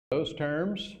Those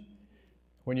terms,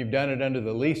 when you've done it unto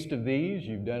the least of these,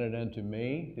 you've done it unto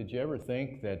me. Did you ever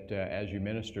think that as you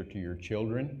minister to your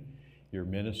children, you're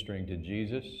ministering to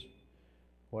Jesus?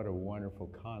 What a wonderful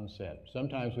concept.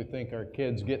 Sometimes we think our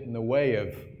kids get in the way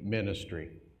of ministry,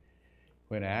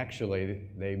 when actually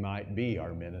they might be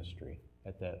our ministry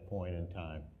at that point in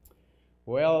time.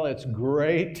 Well, it's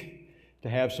great to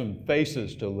have some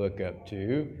faces to look up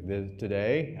to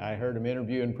today. I heard them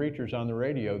interviewing preachers on the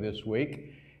radio this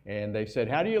week, and they said,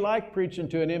 "How do you like preaching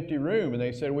to an empty room?" And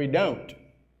they said, "We don't.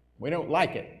 We don't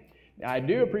like it." I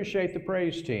do appreciate the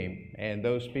praise team and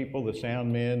those people, the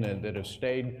sound men that have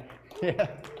stayed. Yeah.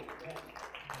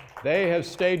 They have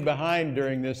stayed behind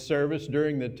during this service,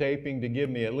 during the taping, to give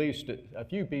me at least a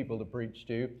few people to preach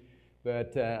to.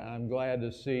 But I'm glad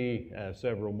to see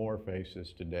several more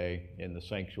faces today in the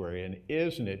sanctuary. And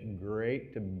isn't it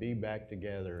great to be back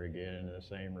together again in the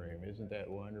same room? Isn't that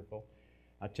wonderful?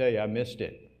 I tell you, I missed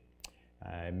it.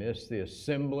 I missed the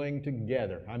assembling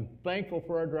together. I'm thankful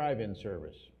for our drive-in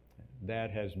service.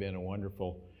 That has been a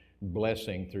wonderful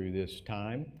blessing through this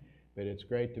time. But it's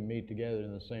great to meet together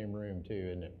in the same room too,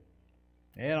 isn't it?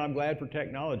 And I'm glad for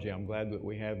technology. I'm glad that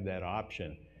we have that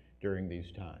option during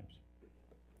these times.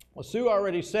 Well, Sue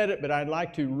already said it, but I'd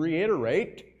like to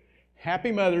reiterate,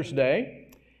 Happy Mother's Day.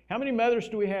 How many mothers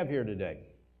do we have here today?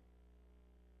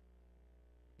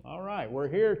 All right, we're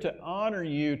here to honor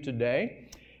you today.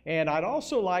 And I'd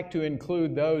also like to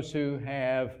include those who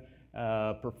have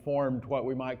performed what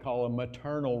we might call a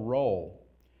maternal role.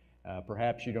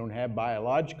 Perhaps you don't have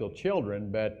biological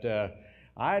children, but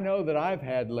I know that I've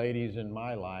had ladies in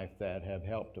my life that have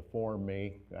helped to form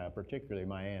me, particularly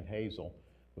my Aunt Hazel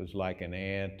was like an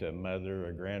aunt, a mother,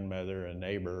 a grandmother, a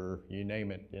neighbor, you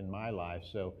name it, in my life.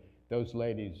 So those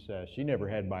ladies, she never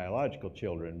had biological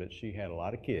children, but she had a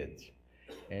lot of kids.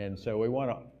 And so we want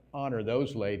to honor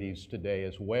those ladies today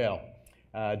as well.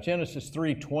 Genesis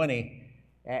 3:20,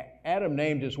 Adam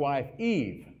named his wife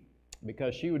Eve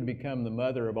because she would become the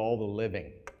mother of all the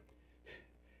living.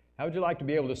 How would you like to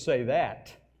be able to say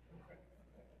that?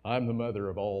 I'm the mother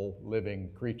of all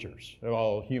living creatures, of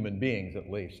all human beings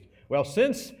at least. Well,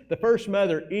 since the first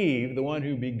mother, Eve, the one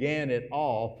who began it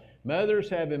all, mothers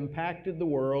have impacted the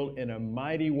world in a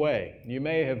mighty way. You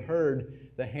may have heard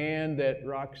the hand that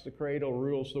rocks the cradle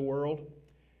rules the world.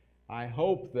 I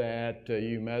hope that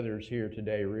you mothers here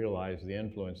today realize the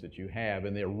influence that you have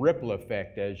and the ripple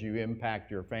effect as you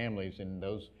impact your families and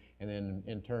then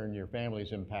in turn your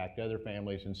families impact other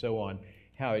families and so on,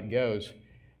 how it goes.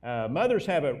 Mothers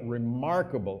have a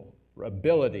remarkable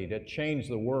ability to change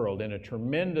the world, and a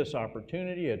tremendous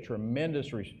opportunity, a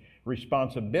tremendous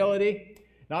responsibility,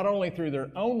 not only through their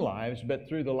own lives, but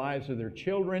through the lives of their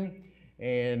children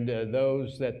and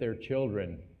those that their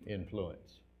children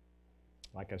influence.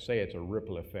 Like I say, it's a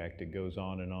ripple effect. It goes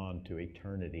on to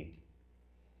eternity.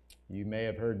 You may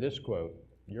have heard this quote,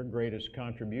 "Your greatest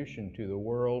contribution to the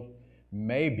world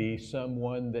may be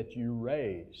someone that you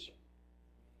raise."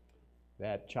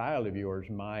 That child of yours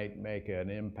might make an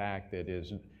impact that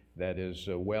is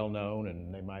well known,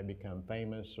 and they might become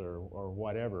famous or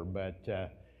whatever, but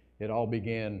it all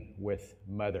began with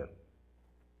mother.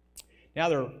 Now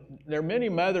there are many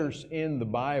mothers in the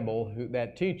Bible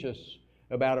that teach us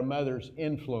about a mother's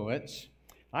influence.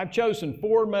 I've chosen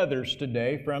 4 mothers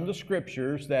today from the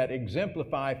scriptures that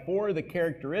exemplify 4 of the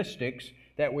characteristics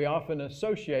that we often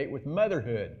associate with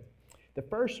motherhood. The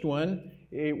first one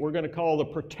we're going to call the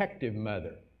protective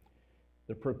mother.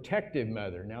 The protective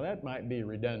mother. Now that might be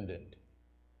redundant.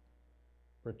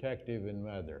 Protective and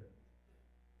mother.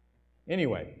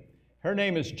 Anyway, her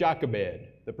name is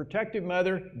Jochebed. The protective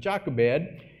mother,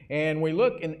 Jochebed. And we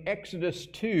look in Exodus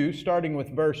 2, starting with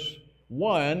verse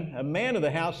 1. A man of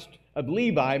the house of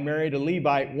Levi married a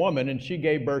Levite woman, and she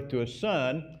gave birth to a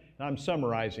son. I'm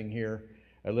summarizing here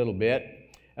a little bit.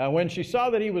 When she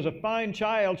saw that he was a fine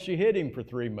child, she hid him for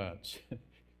 3 months.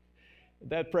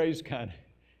 That phrase kind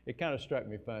of struck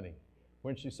me funny.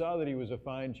 When she saw that he was a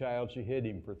fine child, she hid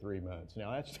him for 3 months.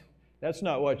 Now that's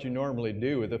not what you normally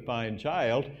do with a fine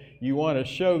child. You want to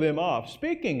show them off.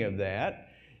 Speaking of that,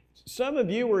 some of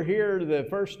you were here the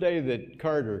first day that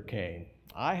Carter came.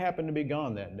 I happened to be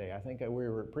gone that day. I think we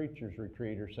were at preacher's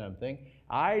retreat or something.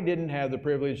 I didn't have the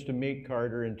privilege to meet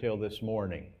Carter until this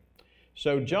morning.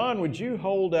 So John, would you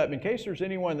hold up, in case there's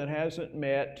anyone that hasn't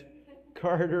met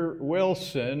Carter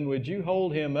Wilson, would you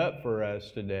hold him up for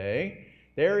us today?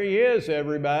 There he is,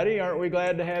 everybody. Aren't we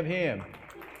glad to have him?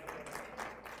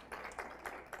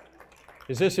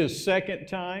 Is this his second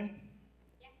time?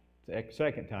 Yeah.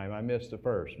 Second time. I missed the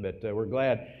first, but we're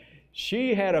glad.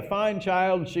 She had a fine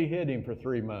child and she hid him for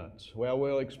 3 months. Well,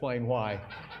 we'll explain why.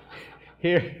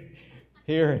 Here,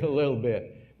 here in a little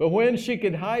bit. But when she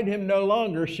could hide him no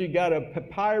longer, she got a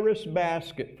papyrus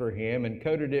basket for him and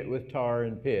coated it with tar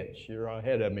and pitch. You're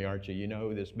ahead of me, aren't you? You know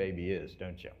who this baby is,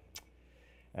 don't you?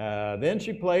 Then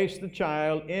she placed the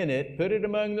child in it, put it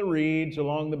among the reeds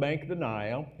along the bank of the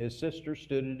Nile. His sister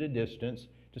stood at a distance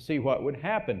to see what would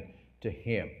happen to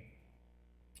him.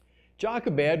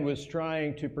 Jochebed was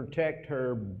trying to protect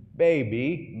her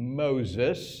baby,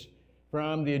 Moses,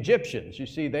 from the Egyptians. You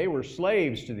see, they were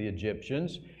slaves to the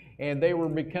Egyptians, and they were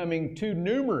becoming too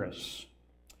numerous.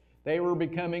 They were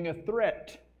becoming a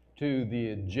threat to the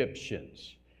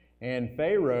Egyptians. And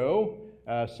Pharaoh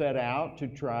set out to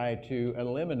try to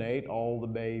eliminate all the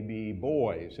baby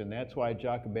boys, and that's why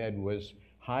Jochebed was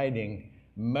hiding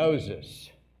Moses.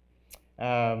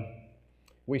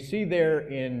 We see there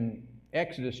in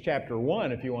Exodus chapter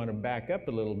 1, if you want to back up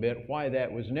a little bit, why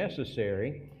that was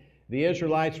necessary. The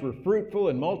Israelites were fruitful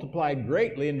and multiplied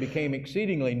greatly and became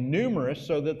exceedingly numerous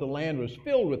so that the land was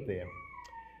filled with them.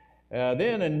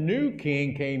 Then a new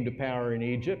king came to power in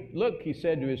Egypt. Look, he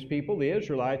said to his people, the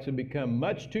Israelites have become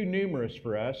much too numerous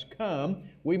for us. Come,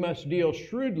 we must deal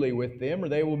shrewdly with them, or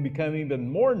they will become even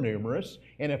more numerous.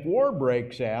 And if war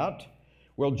breaks out,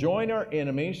 we'll join our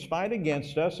enemies, fight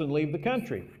against us, and leave the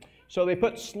country. So they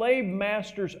put slave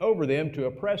masters over them to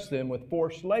oppress them with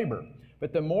forced labor.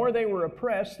 But the more they were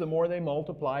oppressed, the more they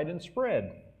multiplied and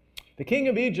spread. The king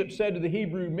of Egypt said to the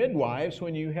Hebrew midwives,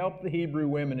 when you help the Hebrew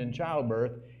women in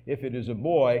childbirth, if it is a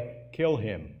boy, kill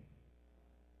him.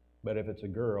 But if it's a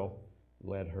girl,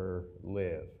 let her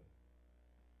live.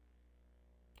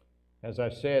 As I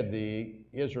said, the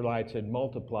Israelites had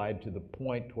multiplied to the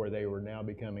point where they were now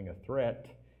becoming a threat.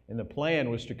 And the plan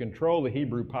was to control the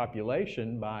Hebrew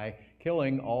population by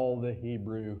killing all the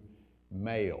Hebrew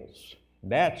males.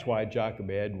 That's why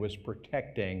Jochebed was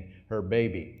protecting her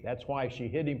baby. That's why she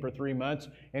hid him for 3 months.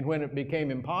 And when it became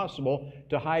impossible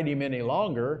to hide him any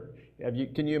longer,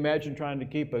 can you imagine trying to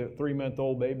keep a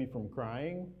 3-month-old baby from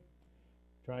crying?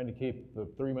 Trying to keep the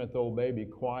 3-month-old baby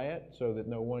quiet so that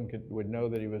no one would know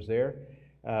that he was there?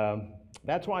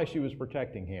 That's why she was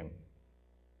protecting him.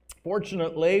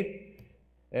 Fortunately,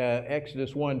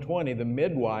 Exodus 1:20, the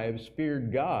midwives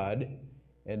feared God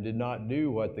and did not do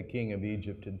what the king of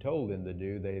Egypt had told them to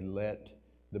do. They let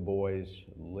the boys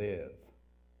live.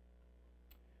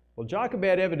 Well,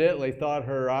 Jochebed evidently thought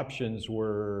her options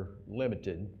were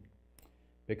limited,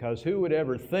 because who would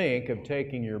ever think of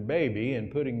taking your baby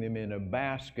and putting them in a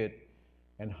basket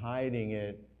and hiding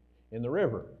it in the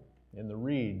river, in the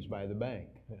reeds by the bank?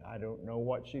 I don't know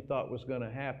what she thought was going to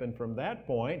happen from that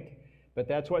point, but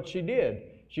that's what she did.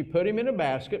 She put him in a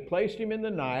basket, placed him in the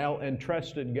Nile, and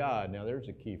trusted God. Now, there's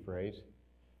a key phrase.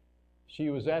 She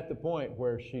was at the point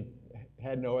where she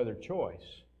had no other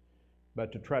choice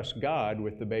but to trust God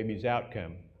with the baby's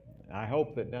outcome. I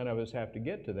hope that none of us have to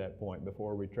get to that point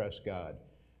before we trust God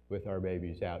with our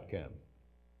baby's outcome.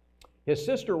 His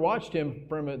sister watched him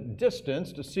from a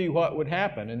distance to see what would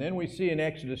happen. And then we see in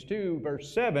Exodus 2,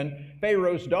 verse 7,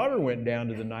 Pharaoh's daughter went down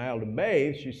to the Nile to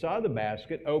bathe. She saw the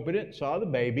basket, opened it, saw the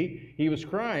baby. He was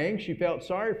crying. She felt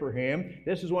sorry for him.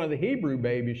 This is one of the Hebrew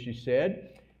babies, she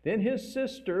said. Then his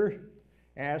sister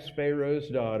asked Pharaoh's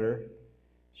daughter,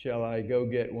 shall I go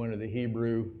get one of the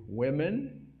Hebrew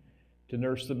women to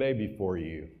nurse the baby for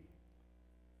you?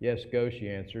 Yes, go, she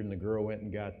answered. And the girl went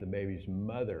and got the baby's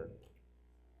mother.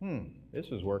 This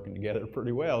is working together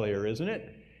pretty well here, isn't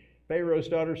it? Pharaoh's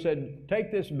daughter said,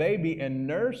 take this baby and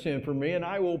nurse him for me, and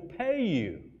I will pay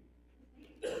you.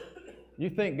 You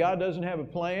think God doesn't have a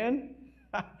plan?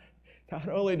 Not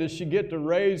only does she get to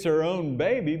raise her own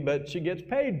baby, but she gets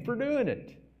paid for doing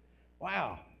it.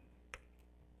 Wow.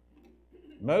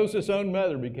 Moses' own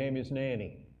mother became his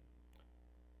nanny.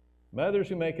 Mothers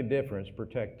who make a difference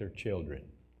protect their children.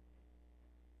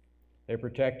 They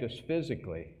protect us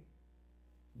physically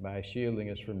by shielding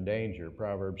us from danger.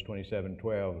 Proverbs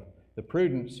 27:12. The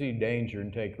prudent see danger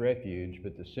and take refuge,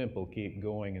 but the simple keep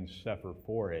going and suffer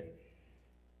for it.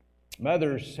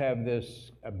 Mothers have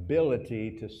this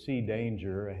ability to see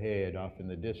danger ahead, off in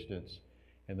the distance,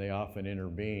 and they often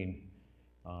intervene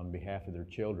on behalf of their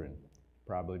children.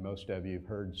 Probably most of you have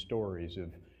heard stories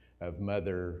of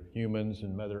mother humans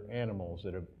and mother animals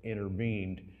that have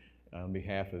intervened on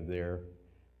behalf of their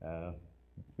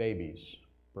babies,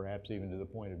 perhaps even to the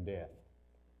point of death.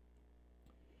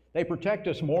 They protect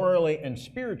us morally and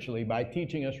spiritually by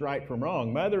teaching us right from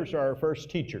wrong. Mothers are our first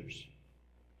teachers.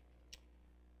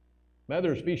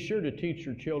 Mothers, be sure to teach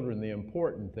your children the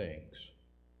important things.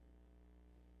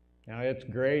 Now, it's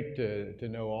great to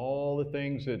know all the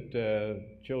things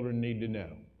that children need to know.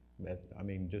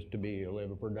 Just to live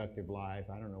a productive life.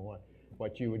 I don't know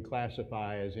what you would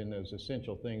classify as in those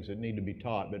essential things that need to be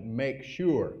taught, but make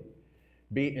sure,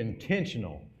 be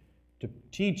intentional to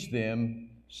teach them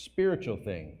spiritual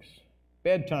things,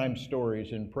 bedtime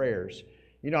stories and prayers.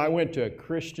 You know, I went to a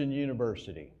Christian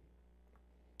university.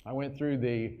 I went through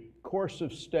the course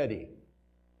of study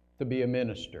to be a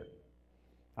minister.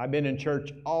 I've been in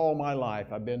church all my life.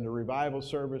 I've been to revival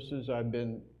services, I've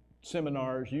been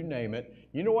seminars, you name it.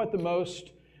 You know what the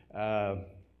most,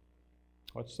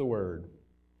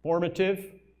 formative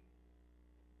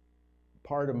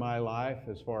part of my life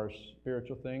as far as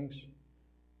spiritual things?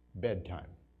 Bedtime.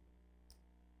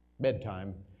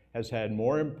 Bedtime has had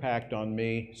more impact on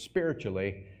me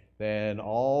spiritually than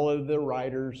all of the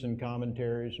writers and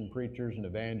commentaries and preachers and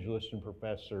evangelists and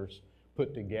professors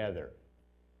put together.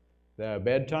 The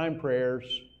bedtime prayers,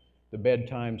 the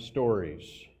bedtime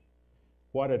stories.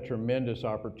 What a tremendous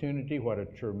opportunity, what a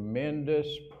tremendous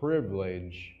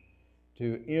privilege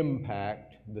to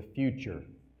impact the future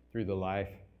through the life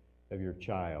of your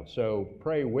child. So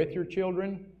pray with your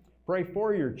children, pray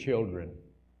for your children.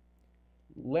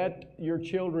 Let your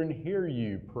children hear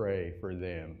you pray for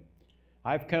them.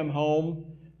 I've come home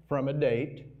from a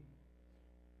date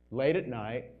late at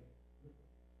night,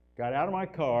 got out of my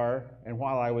car, and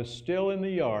while I was still in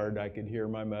the yard, I could hear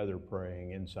my mother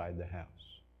praying inside the house.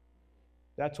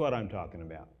 That's what I'm talking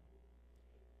about.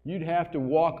 You'd have to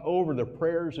walk over the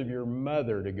prayers of your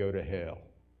mother to go to hell.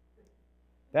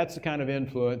 That's the kind of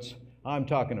influence I'm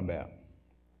talking about.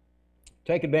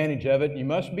 Take advantage of it. You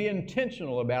must be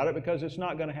intentional about it because it's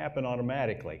not going to happen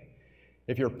automatically.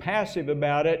 If you're passive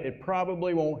about it, it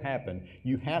probably won't happen.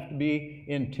 You have to be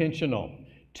intentional.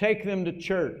 Take them to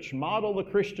church. Model the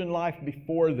Christian life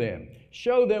before them.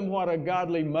 Show them what a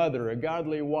godly mother, a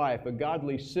godly wife, a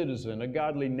godly citizen, a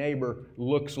godly neighbor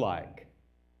looks like.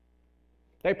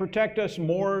 They protect us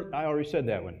more, I already said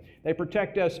that one. They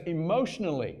protect us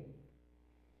emotionally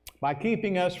by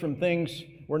keeping us from things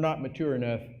we're not mature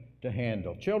enough to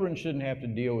handle. Children shouldn't have to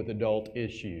deal with adult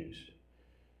issues.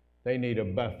 They need a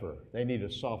buffer. They need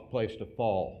a soft place to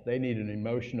fall. They need an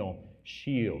emotional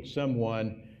shield,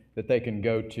 someone that they can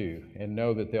go to and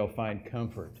know that they'll find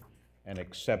comfort and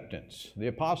acceptance. The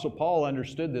Apostle Paul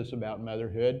understood this about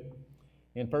motherhood.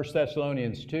 In 1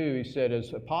 Thessalonians 2, he said,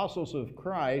 as apostles of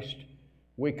Christ,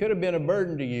 we could have been a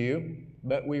burden to you,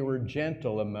 but we were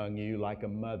gentle among you like a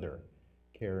mother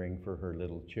caring for her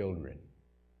little children.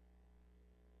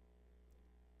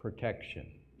 Protection.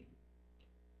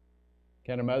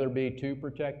 Can a mother be too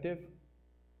protective?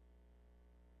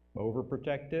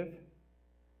 Overprotective?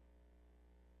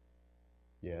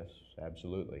 Yes,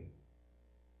 absolutely.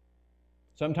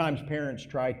 Sometimes parents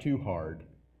try too hard.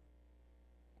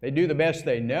 They do the best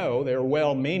they know. They're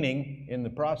well-meaning in the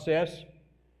process,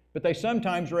 but they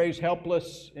sometimes raise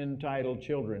helpless, entitled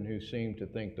children who seem to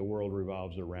think the world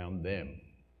revolves around them.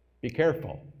 Be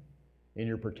careful in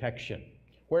your protection.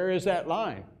 Where is that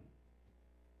line?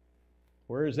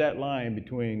 Where is that line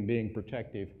between being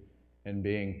protective and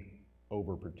being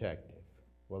overprotective?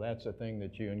 Well, that's a thing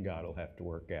that you and God will have to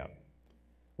work out,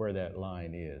 where that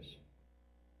line is.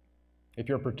 If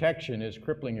your protection is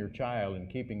crippling your child and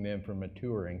keeping them from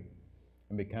maturing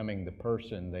and becoming the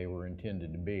person they were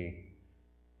intended to be,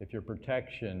 if your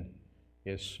protection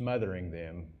is smothering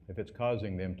them, if it's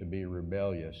causing them to be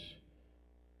rebellious,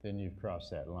 then you've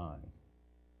crossed that line.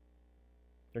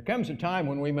 There comes a time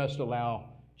when we must allow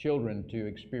children to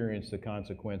experience the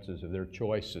consequences of their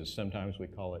choices. Sometimes we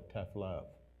call it tough love.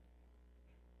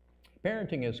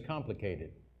 Parenting is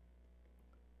complicated.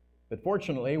 But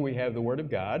fortunately, we have the Word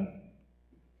of God,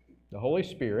 the Holy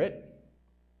Spirit,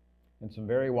 and some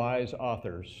very wise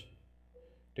authors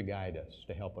to guide us,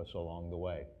 to help us along the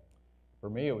way. For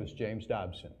me, it was James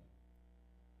Dobson.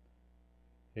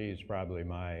 He's probably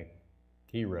my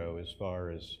hero as far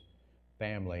as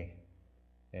family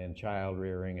and child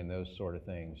rearing and those sort of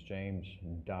things, James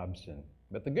Dobson.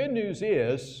 But the good news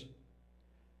is,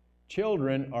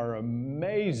 children are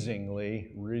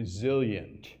amazingly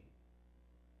resilient.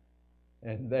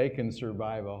 And they can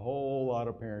survive a whole lot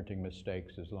of parenting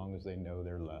mistakes as long as they know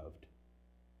they're loved.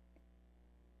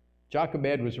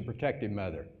 Jochebed was a protective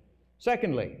mother.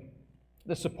 Secondly,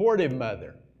 the supportive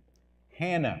mother,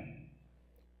 Hannah.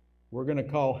 We're going to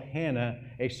call Hannah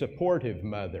a supportive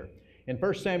mother. In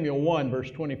 1 Samuel 1, verse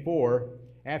 24,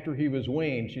 after he was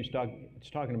weaned, it's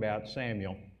talking about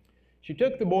Samuel. She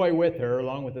took the boy with her,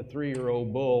 along with a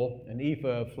 3-year-old bull, an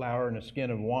ephah of flour, and a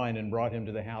skin of wine, and brought him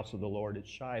to the house of the Lord at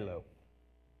Shiloh.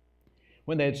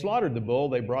 When they had slaughtered the bull,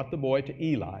 they brought the boy to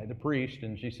Eli, the priest,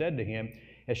 and she said to him,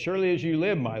 As surely as you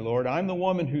live, my Lord, I'm the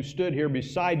woman who stood here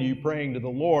beside you praying to the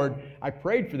Lord. I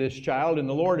prayed for this child, and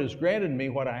the Lord has granted me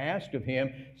what I asked of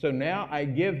him, so now I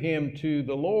give him to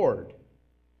the Lord.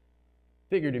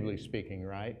 Figuratively speaking,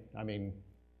 right? I mean,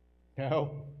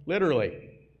 no, literally.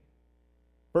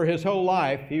 For his whole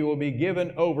life he will be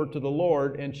given over to the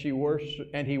Lord, and he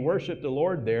worshiped the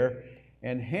Lord there,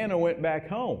 and Hannah went back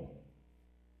home.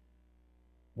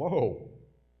 Whoa.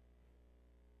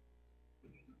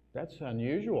 That's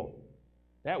unusual.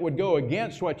 That would go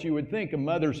against what you would think a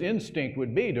mother's instinct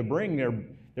would be, to bring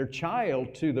their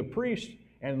child to the priest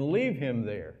and leave him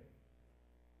there.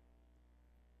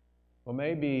 Well,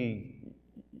 maybe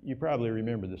you probably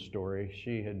remember the story.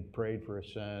 She had prayed for a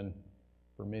son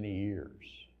for many years.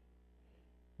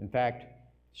 In fact,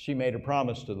 she made a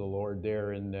promise to the Lord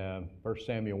there in 1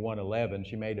 Samuel 1:11.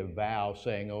 She made a vow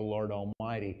saying, "O Lord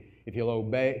Almighty, if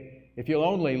you'll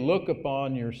only look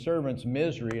upon your servant's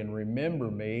misery and remember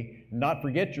me, not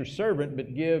forget your servant,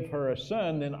 but give her a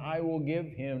son, then I will give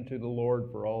him to the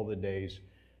Lord for all the days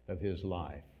of his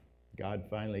life." God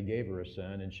finally gave her a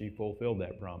son, and she fulfilled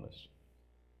that promise.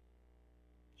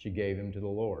 She gave him to the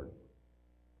Lord.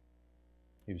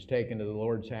 He was taken to the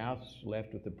Lord's house,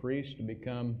 left with the priest to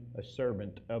become a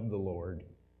servant of the Lord.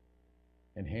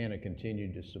 And Hannah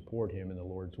continued to support him in the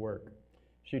Lord's work.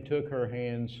 She took her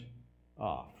hands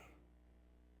off.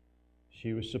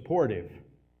 She was supportive,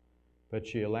 but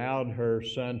she allowed her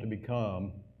son to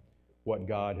become what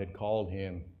God had called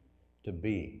him to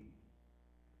be.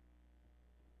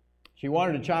 She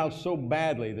wanted a child so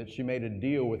badly that she made a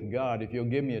deal with God. If you'll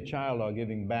give me a child, I'll give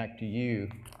him back to you.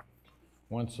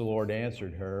 Once the Lord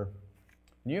answered her.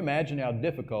 Can you imagine how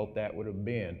difficult that would have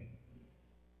been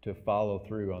to follow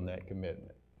through on that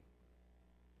commitment?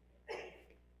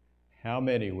 How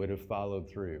many would have followed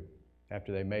through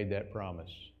after they made that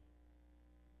promise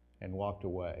and walked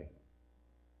away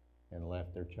and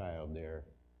left their child there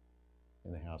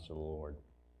in the house of the Lord?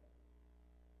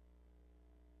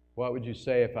 What would you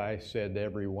say if I said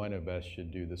every one of us should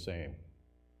do the same?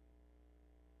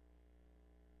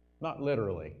 Not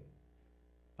literally.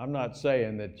 I'm not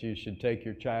saying that you should take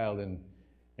your child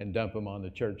and dump him on the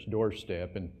church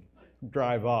doorstep and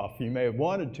drive off. You may have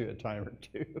wanted to a time or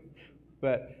two,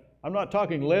 but I'm not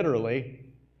talking literally.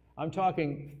 I'm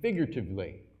talking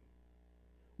figuratively.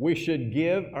 We should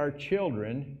give our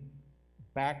children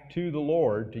back to the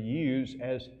Lord to use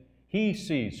as He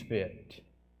sees fit.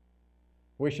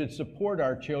 We should support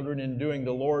our children in doing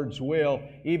the Lord's will,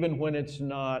 even when it's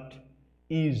not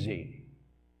easy.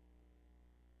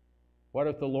 What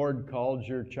if the Lord called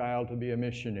your child to be a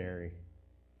missionary,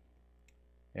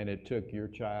 and it took your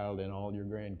child and all your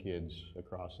grandkids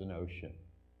across an ocean?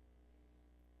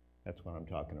 That's what I'm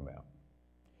talking about.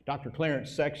 Dr. Clarence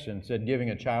Sexton said giving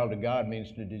a child to God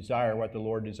means to desire what the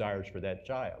Lord desires for that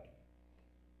child.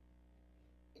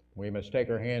 We must take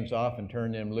our hands off and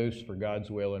turn them loose for God's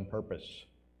will and purpose.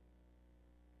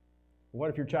 What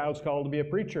if your child's called to be a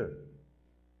preacher?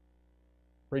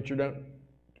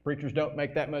 Preachers don't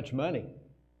make that much money.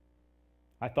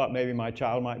 I thought maybe my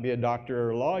child might be a doctor or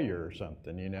a lawyer or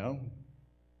something, you know.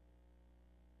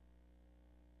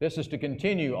 This is to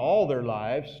continue all their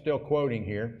lives, still quoting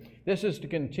here, this is to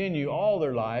continue all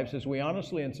their lives as we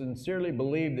honestly and sincerely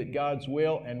believe that God's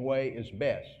will and way is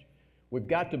best. We've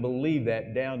got to believe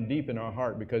that down deep in our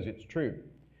heart because it's true.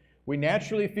 We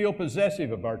naturally feel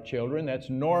possessive of our children. That's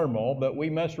normal, but we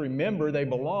must remember they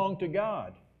belong to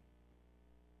God.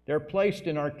 They're placed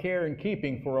in our care and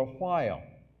keeping for a while.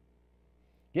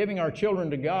 Giving our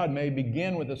children to God may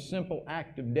begin with a simple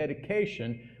act of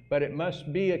dedication, but it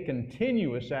must be a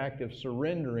continuous act of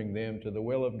surrendering them to the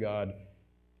will of God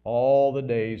all the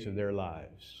days of their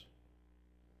lives.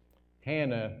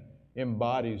 Hannah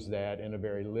embodies that in a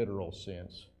very literal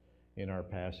sense in our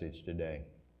passage today.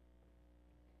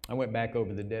 I went back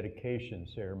over the dedication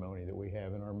ceremony that we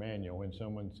have in our manual when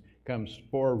someone comes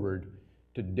forward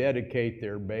to dedicate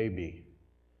their baby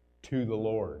to the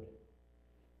Lord.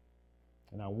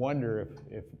 And I wonder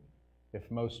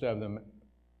if most of them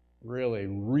really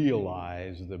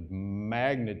realize the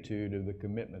magnitude of the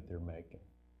commitment they're making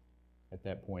at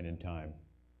that point in time.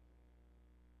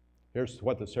 Here's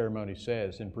what the ceremony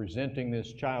says. In presenting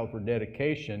this child for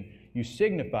dedication, you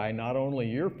signify not only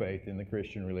your faith in the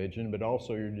Christian religion, but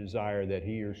also your desire that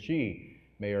he or she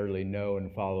may early know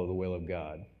and follow the will of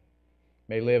God,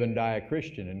 may live and die a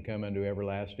Christian and come unto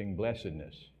everlasting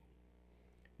blessedness.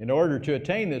 In order to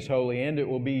attain this holy end, it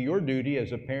will be your duty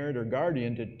as a parent or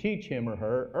guardian to teach him or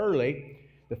her early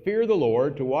the fear of the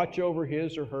Lord, to watch over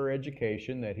his or her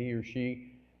education, that he or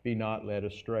she be not led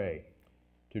astray.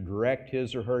 to direct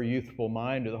his or her youthful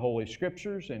mind to the Holy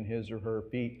Scriptures and his or her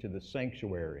feet to the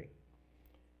sanctuary,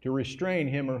 to restrain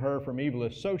him or her from evil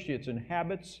associates and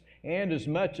habits, and as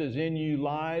much as in you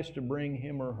lies, to bring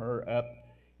him or her up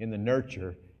in the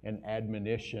nurture and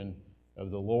admonition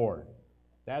of the Lord.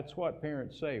 That's what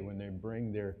parents say when they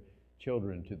bring their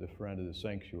children to the front of the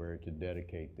sanctuary to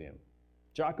dedicate them.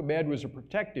 Jochebed was a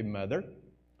protective mother.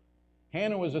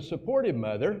 Hannah was a supportive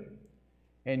mother.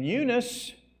 And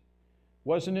Eunice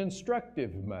was an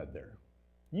instructive mother.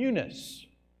 Eunice.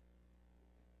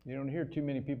 You don't hear too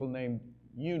many people named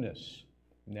Eunice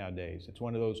nowadays. It's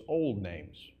one of those old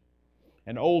names.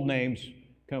 And old names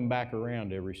come back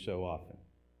around every so often.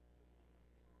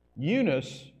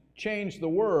 Eunice changed the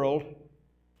world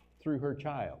through her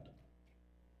child.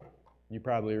 You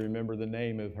probably remember the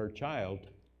name of her child,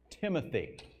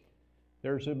 Timothy.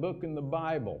 There's a book in the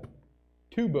Bible,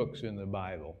 2 books in the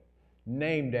Bible,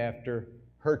 named after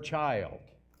her child.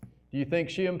 Do you think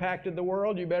she impacted the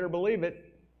world? You better believe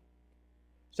it.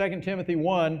 2 Timothy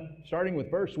 1, starting with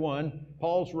verse 1,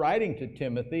 Paul's writing to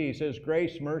Timothy. He says,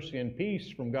 "Grace, mercy, and peace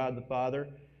from God the Father,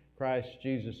 Christ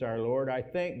Jesus our Lord. I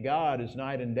thank God as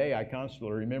night and day I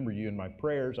constantly remember you in my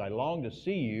prayers. I long to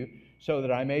see you so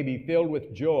that I may be filled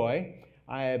with joy.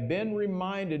 I have been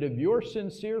reminded of your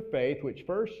sincere faith, which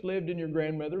first lived in your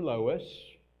grandmother Lois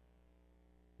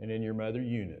and in your mother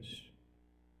Eunice.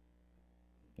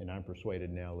 And I'm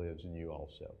persuaded now lives in you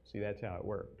also." See, that's how it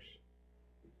works.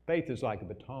 Faith is like a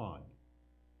baton.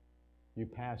 You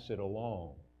pass it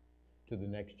along to the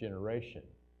next generation.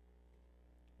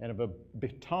 And if a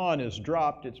baton is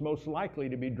dropped, it's most likely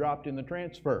to be dropped in the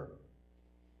transfer.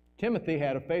 Timothy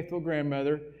had a faithful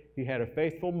grandmother. He had a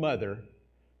faithful mother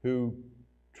who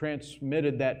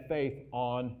transmitted that faith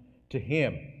on to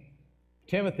him.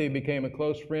 Timothy became a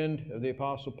close friend of the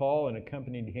Apostle Paul and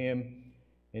accompanied him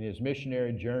in his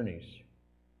missionary journeys.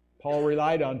 Paul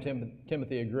relied on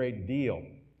Timothy a great deal.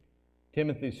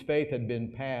 Timothy's faith had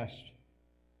been passed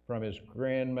from his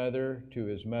grandmother to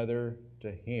his mother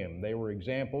to him. They were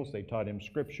examples. They taught him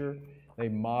Scripture. They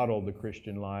modeled the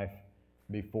Christian life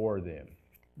before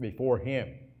him.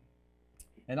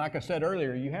 And like I said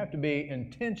earlier, you have to be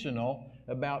intentional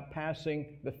about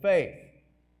passing the faith.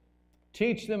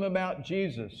 Teach them about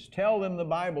Jesus. Tell them the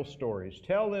Bible stories.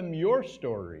 Tell them your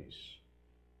stories,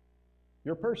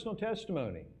 your personal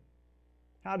testimony.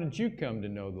 How did you come to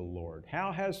know the Lord?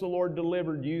 How has the Lord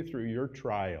delivered you through your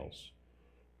trials?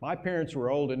 My parents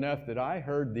were old enough that I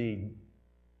heard the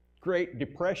Great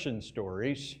Depression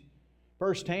stories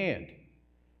firsthand.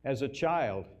 As a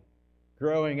child,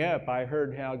 growing up, I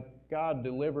heard how God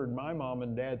delivered my mom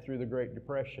and dad through the Great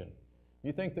Depression.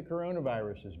 You think the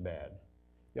coronavirus is bad?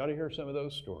 You ought to hear some of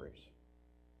those stories.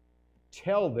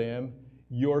 Tell them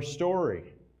your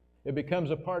story. It becomes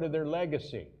a part of their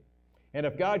legacy. And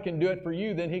if God can do it for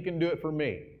you, then He can do it for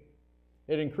me.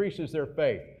 It increases their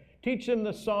faith. Teach them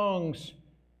the songs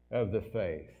of the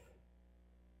faith.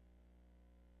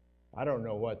 I don't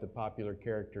know what the popular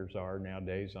characters are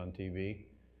nowadays on TV.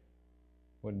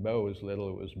 When Bo was little,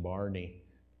 it was Barney.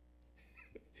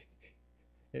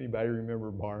 Anybody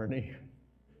remember Barney?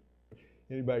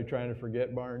 Anybody trying to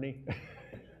forget Barney?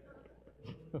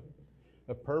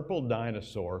 A purple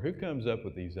dinosaur. Who comes up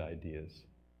with these ideas?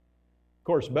 Of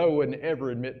course, Bo wouldn't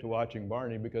ever admit to watching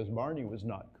Barney because Barney was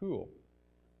not cool.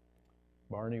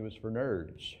 Barney was for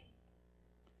nerds.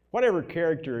 Whatever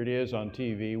character it is on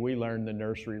TV, we learn the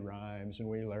nursery rhymes and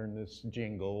we learn the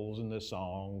jingles and the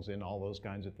songs and all those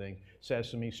kinds of things.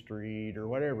 Sesame Street or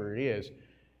whatever it is.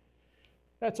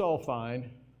 That's all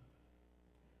fine.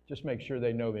 Just make sure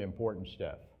they know the important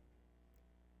stuff.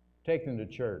 Take them to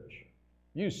church.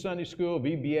 Use Sunday school,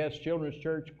 VBS, children's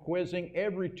church, quizzing,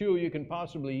 every tool you can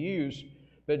possibly use,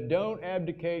 but don't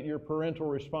abdicate your parental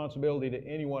responsibility to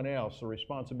anyone else. The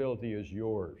responsibility is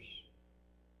yours.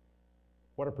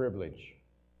 What a privilege.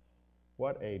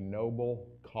 What a noble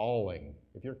calling.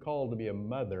 If you're called to be a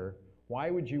mother, why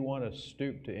would you want to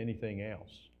stoop to anything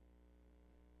else?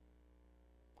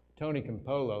 Tony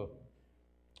Campolo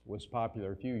was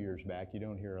popular a few years back. You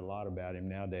don't hear a lot about him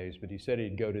nowadays, but he said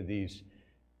he'd go to these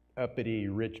uppity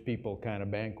rich people kind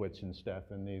of banquets and stuff,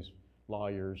 and these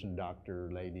lawyers and doctor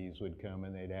ladies would come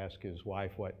and they'd ask his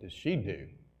wife, what does she do?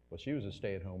 Well, she was a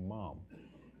stay-at-home mom.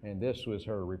 And this was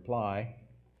her reply: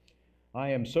 "I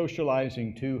am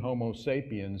socializing 2 Homo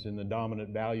sapiens in the dominant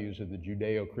values of the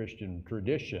Judeo-Christian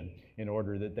tradition in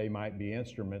order that they might be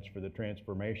instruments for the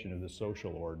transformation of the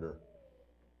social order."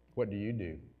 What do you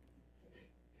do?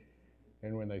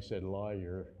 And when they said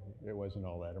lawyer, it wasn't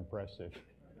all that impressive.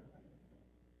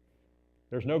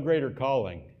 There's no greater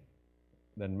calling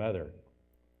than mother.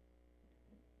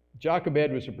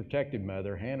 Jochebed was a protective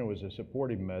mother, Hannah was a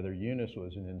supportive mother, Eunice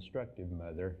was an instructive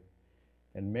mother,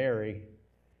 and Mary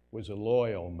was a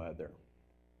loyal mother.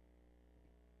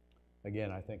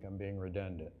 Again, I think I'm being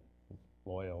redundant.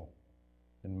 Loyal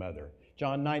and mother.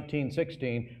 John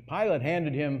 19:16, Pilate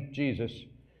handed him, Jesus,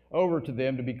 over to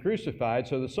them to be crucified.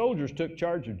 So the soldiers took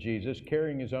charge of Jesus.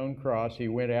 Carrying his own cross, he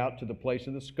went out to the place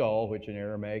of the skull, which in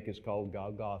Aramaic is called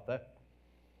Golgotha.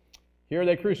 Here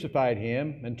they crucified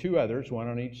him and two others, one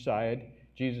on each side,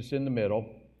 Jesus in the middle.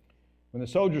 When the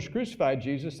soldiers crucified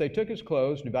Jesus, they took his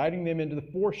clothes, dividing them into the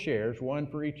 4 shares, one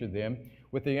for each of them,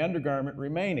 with the undergarment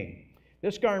remaining.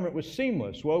 This garment was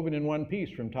seamless, woven in one piece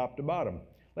from top to bottom.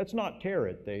 Let's not tear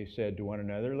it, they said to one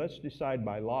another. Let's decide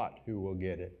by lot who will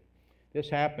get it. This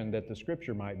happened that the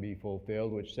scripture might be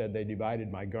fulfilled, which said, they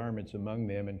divided my garments among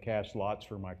them and cast lots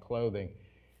for my clothing.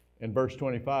 And verse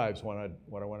 25 is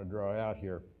what I want to draw out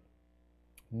here.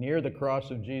 Near the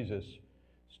cross of Jesus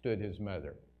stood his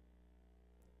mother.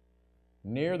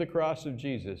 Near the cross of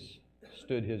Jesus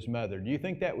stood his mother. Do you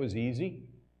think that was easy?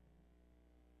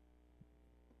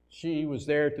 She was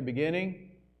there at the beginning,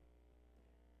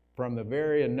 from the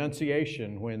very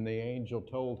annunciation when the angel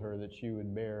told her that she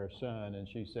would bear a son, and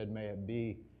she said, may it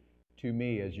be to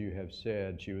me as you have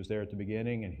said. She was there at the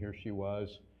beginning, and here she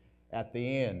was at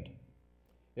the end.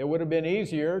 It would have been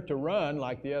easier to run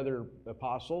like the other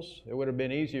apostles. It would have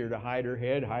been easier to hide her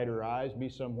head, hide her eyes, be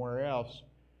somewhere else.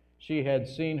 She had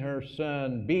seen her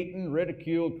son beaten,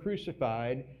 ridiculed,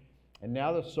 crucified, and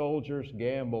now the soldiers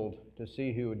gambled to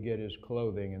see who would get his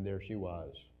clothing, and there she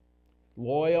was.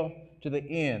 Loyal to the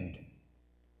end.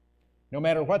 No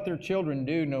matter what their children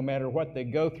do, no matter what they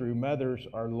go through, mothers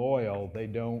are loyal. They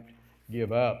don't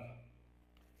give up.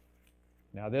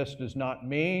 Now, this does not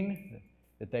mean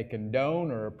that they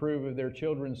condone or approve of their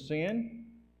children's sin.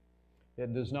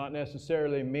 It does not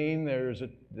necessarily mean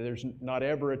there's not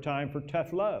ever a time for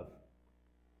tough love.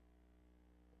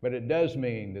 But it does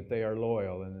mean that they are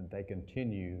loyal and that they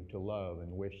continue to love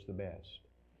and wish the best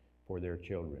for their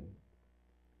children.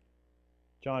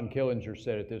 John Killinger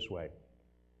said it this way: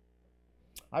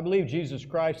 I believe Jesus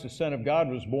Christ, the Son of God,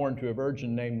 was born to a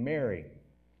virgin named Mary.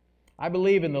 I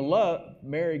believe in the love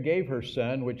Mary gave her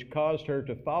son, which caused her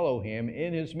to follow him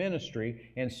in his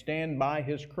ministry and stand by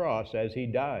his cross as he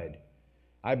died.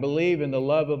 I believe in the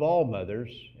love of all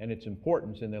mothers and its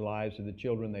importance in the lives of the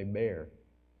children they bear.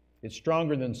 It's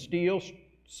stronger than steel,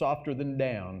 softer than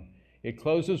down. It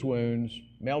closes wounds,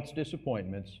 melts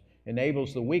disappointments,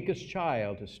 enables the weakest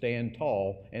child to stand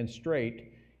tall and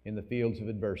straight in the fields of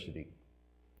adversity.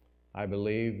 I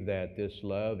believe that this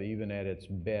love, even at its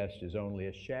best, is only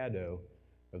a shadow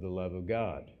of the love of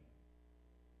God.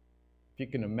 If you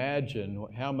can imagine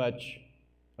how much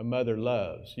a mother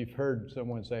loves. You've heard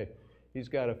someone say, he's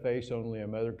got a face only a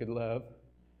mother could love.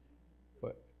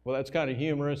 Well, that's kind of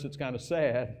humorous, it's kind of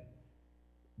sad,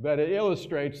 but it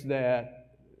illustrates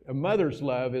that a mother's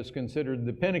love is considered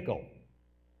the pinnacle.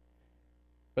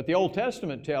 But the Old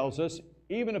Testament tells us,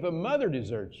 even if a mother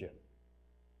deserts you,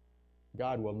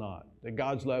 God will not. That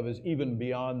God's love is even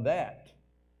beyond that.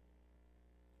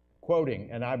 Quoting,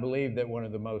 and I believe that one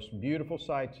of the most beautiful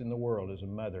sights in the world is a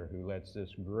mother who lets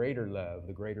this greater love,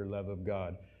 the greater love of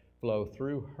God, flow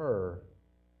through her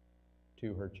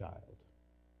to her child.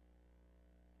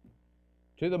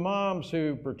 To the moms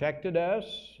who protected us,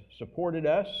 supported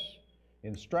us,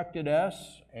 instructed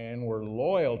us, and were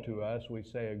loyal to us, we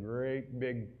say a great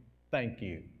big thank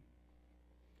you.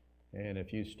 And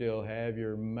if you still have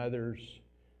your mothers,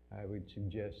 I would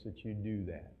suggest that you do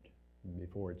that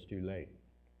before it's too late.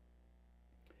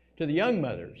 To the young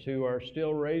mothers who are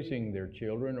still raising their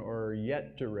children or are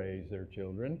yet to raise their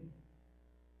children,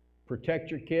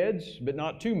 protect your kids, but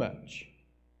not too much.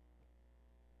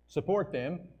 Support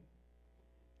them,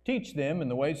 teach them in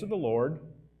the ways of the Lord,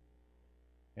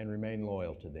 and remain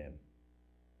loyal to them.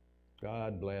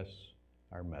 God bless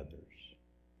our mothers.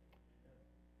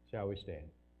 Shall we stand?